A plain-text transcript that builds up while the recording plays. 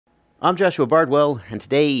I'm Joshua Bardwell, and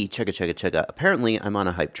today, chugga chugga chugga, apparently I'm on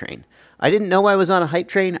a hype train. I didn't know I was on a hype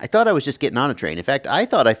train. I thought I was just getting on a train. In fact, I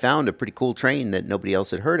thought I found a pretty cool train that nobody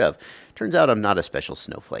else had heard of. Turns out I'm not a special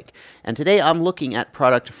snowflake. And today I'm looking at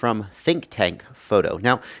product from Think Tank Photo.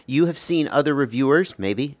 Now, you have seen other reviewers,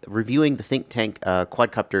 maybe, reviewing the Think Tank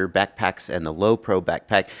quadcopter backpacks and the Low Pro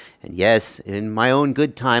backpack. And yes, in my own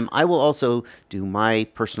good time, I will also do my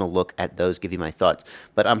personal look at those, give you my thoughts.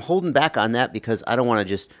 But I'm holding back on that because I don't want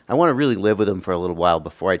to I want to really live with them for a little while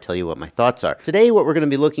before I tell you what my thoughts are. Today, what we're going to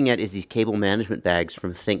be looking at is these cable management bags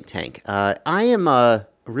from Think Tank. I am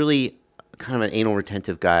really kind of an anal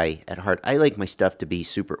retentive guy at heart. I like my stuff to be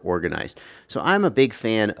super organized. So I'm a big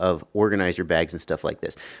fan of organizer bags and stuff like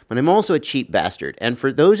this. But I'm also a cheap bastard. And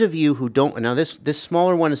for those of you who don't, now this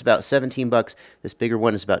smaller one is about 17 bucks. This bigger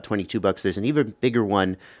one is about 22 bucks. There's an even bigger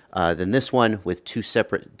one than this one with two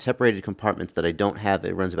separated compartments that I don't have.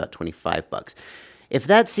 It runs about 25 bucks. If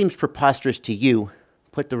that seems preposterous to you,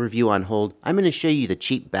 put the review on hold. I'm going to show you the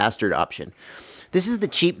cheap bastard option. This is the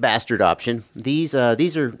cheap bastard option. These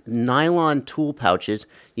are nylon tool pouches.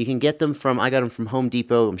 You can get them from, I got them from Home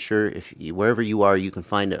Depot. I'm sure wherever you are, you can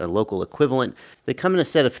find a local equivalent. They come in a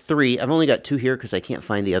set of 3. I've only got 2 here because I can't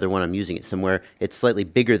find the other one. I'm using it somewhere. It's slightly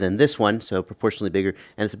bigger than this one, so proportionally bigger,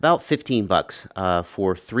 and it's about 15 bucks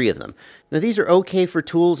for 3 of them. Now, these are okay for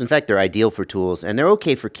tools. In fact, they're ideal for tools, and they're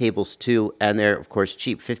okay for cables too, and they're, of course,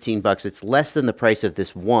 cheap, 15 bucks. It's less than the price of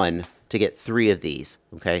this one to get 3 of these,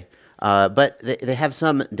 okay? But they have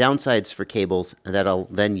some downsides for cables that I'll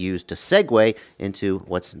then use to segue into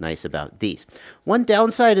what's nice about these. One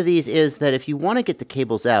downside of these is that if you want to get the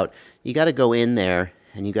cables out, you got to go in there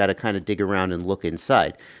and you got to kind of dig around and look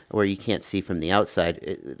inside where you can't see from the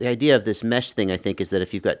outside. The idea of this mesh thing, I think, is that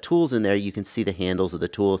if you've got tools in there, you can see the handles of the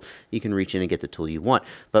tools. You can reach in and get the tool you want.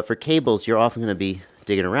 But for cables, you're often going to be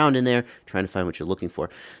digging around in there, trying to find what you're looking for.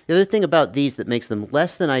 The other thing about these that makes them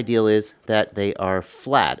less than ideal is that they are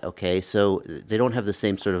flat, okay? So they don't have the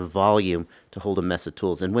same sort of volume to hold a mess of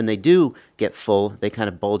tools. And when they do get full, they kind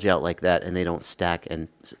of bulge out like that, and they don't stack and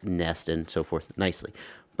nest and so forth nicely.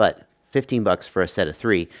 But 15 bucks for a set of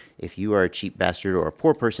 3. If you are a cheap bastard or a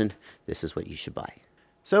poor person, this is what you should buy.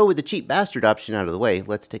 So with the cheap bastard option out of the way,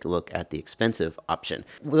 let's take a look at the expensive option.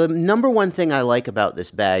 Well, the number one thing I like about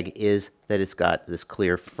this bag is that it's got this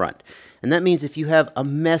clear front. And that means if you have a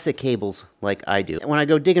mess of cables like I do, when I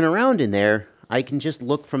go digging around in there, I can just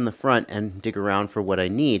look from the front and dig around for what I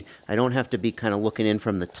need. I don't have to be kind of looking in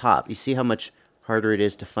from the top. You see how much harder it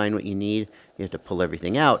is to find what you need? You have to pull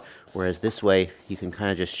everything out, whereas this way you can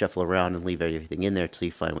kind of just shuffle around and leave everything in there until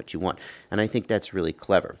you find what you want. And I think that's really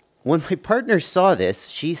clever. When my partner saw this,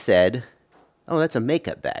 she said, "Oh, that's a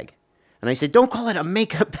makeup bag." And I said, "Don't call it a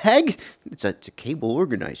makeup bag. It's a cable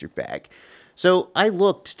organizer bag." So I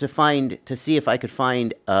looked to see if I could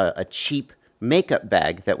find a cheap makeup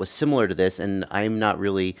bag that was similar to this, and I'm not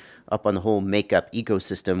really up on the whole makeup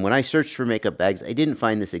ecosystem. When I searched for makeup bags, I didn't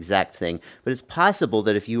find this exact thing, but it's possible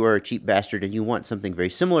that if you are a cheap bastard and you want something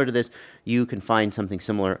very similar to this, you can find something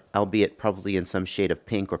similar, albeit probably in some shade of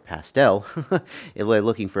pink or pastel, if they're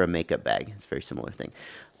looking for a makeup bag. It's a very similar thing.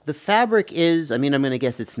 The fabric is, I mean, I'm going to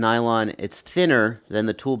guess it's nylon. It's thinner than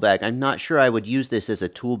the tool bag. I'm not sure I would use this as a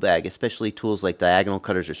tool bag, especially tools like diagonal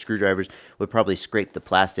cutters or screwdrivers would probably scrape the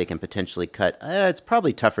plastic and potentially cut. It's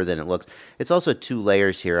probably tougher than it looks. It's also 2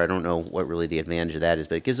 layers here. I don't know what really the advantage of that is,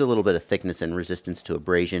 but it gives a little bit of thickness and resistance to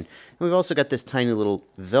abrasion. And we've also got this tiny little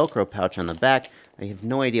Velcro pouch on the back. I have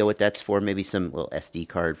no idea what that's for. Maybe some little SD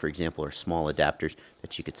card, for example, or small adapters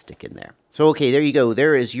that you could stick in there. So, okay, there you go.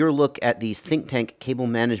 There is your look at these Think Tank cable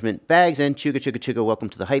management bags. And chugga chugga chugga, welcome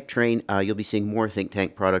to the hype train. You'll be seeing more Think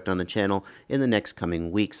Tank product on the channel in the next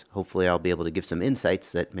coming weeks. Hopefully, I'll be able to give some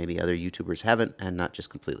insights that maybe other YouTubers haven't and not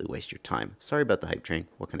just completely waste your time. Sorry about the hype train.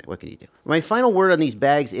 What can you do? My final word on these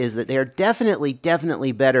bags is that they are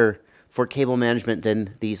definitely better for cable management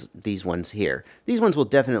than these ones here. These ones will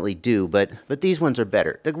definitely do, but these ones are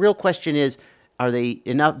better. The real question is, are they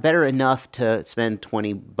better enough to spend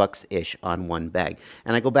 20 bucks-ish on one bag?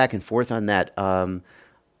 And I go back and forth on that.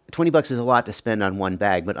 20 bucks is a lot to spend on one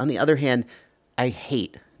bag, but on the other hand, I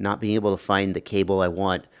hate not being able to find the cable I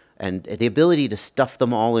want. And the ability to stuff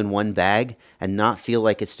them all in one bag and not feel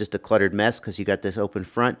like it's just a cluttered mess because you got this open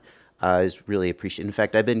front, is really appreciated. In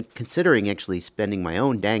fact, I've been considering actually spending my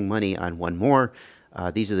own dang money on one more.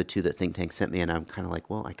 These are the 2 that Think Tank sent me, and I'm kind of like,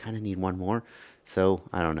 well, I kind of need one more. So,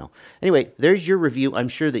 I don't know. Anyway, there's your review. I'm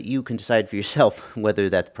sure that you can decide for yourself whether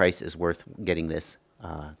that price is worth getting this.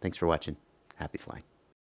 Thanks for watching. Happy flying.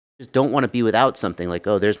 Just don't want to be without something like,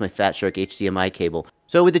 oh, there's my Fat Shark HDMI cable.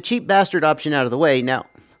 So with the cheap bastard option out of the way, now,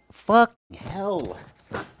 fuck hell.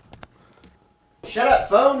 Shut up,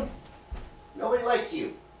 phone. Nobody likes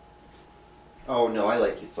you. Oh, no, I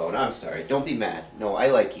like you, phone. I'm sorry. Don't be mad. No, I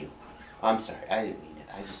like you. I'm sorry. I didn't mean it.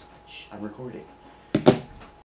 Shh, I'm recording.